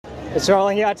It's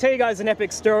rolling. Yeah, I'll tell you guys an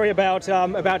epic story about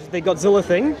the Godzilla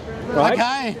thing. Right?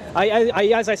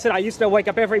 Okay. As I said, I used to wake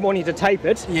up every morning to tape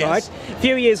it. Yes. Right? A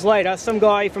few years later, some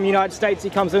guy from the United States, he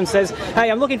comes in and says, "Hey,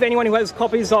 I'm looking for anyone who has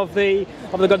copies of the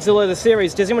Godzilla The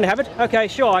Series. Does anyone have it?" "Okay,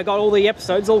 sure. I got all the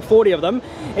episodes, all 40 of them."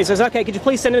 He says, "Okay, could you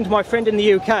please send them to my friend in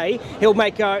the UK? He'll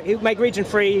make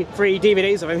region-free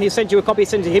DVDs of them. He'll send you a copy,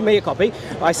 send me a copy."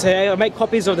 I say, "I'll make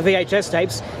copies of the VHS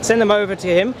tapes, send them over to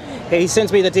him." He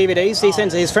sends me the DVDs. He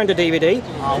sends his friend a DVD.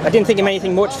 I didn't think of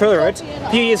anything much further. A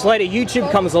few years later, YouTube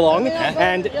comes along,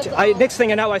 and next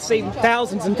thing I know, I see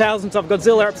thousands and thousands of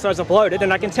Godzilla episodes uploaded,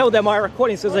 and I can tell they're my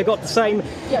recordings because they got the same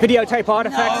videotape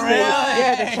artifacts,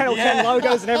 the Channel 10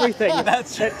 logos and everything.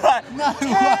 That's right. No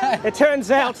way. It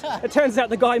turns out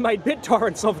the guy made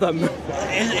BitTorrents of them.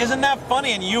 Isn't that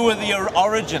funny? And you were the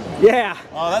origin. Yeah.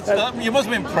 Oh, you must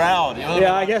have been proud.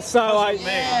 Yeah, I guess so. I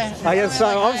guess so.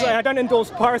 Obviously, I don't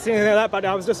endorse piracy or anything like that, but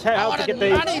I was just happy to get the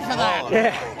money for that.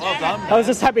 Yeah. Well done. I was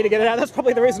just happy to get it out. That's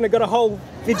probably the reason it got a whole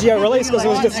video release, because it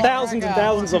was just thousands and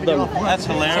thousands of them. That's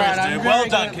hilarious, dude. Well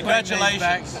done.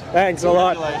 Congratulations. Thanks a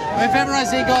lot. If ever I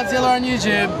see Godzilla on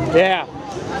YouTube, Yeah.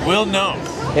 We'll know.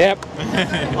 Yep.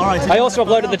 All right. I also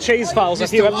uploaded the cheese files a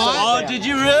few episodes. Oh, did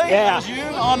you really? Yeah. That was you?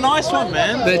 Oh, nice one,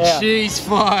 man. the cheese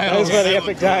That was files. really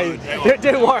epic day.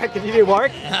 Do Warwick. Can you do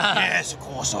Warwick? Yes, of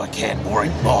course I can.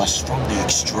 Warwick Boss from the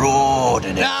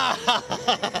Extraordinary. I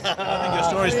think your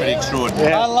story's pretty extraordinary.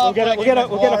 Yeah. I love we'll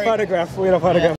get a photograph. We'll get a photograph.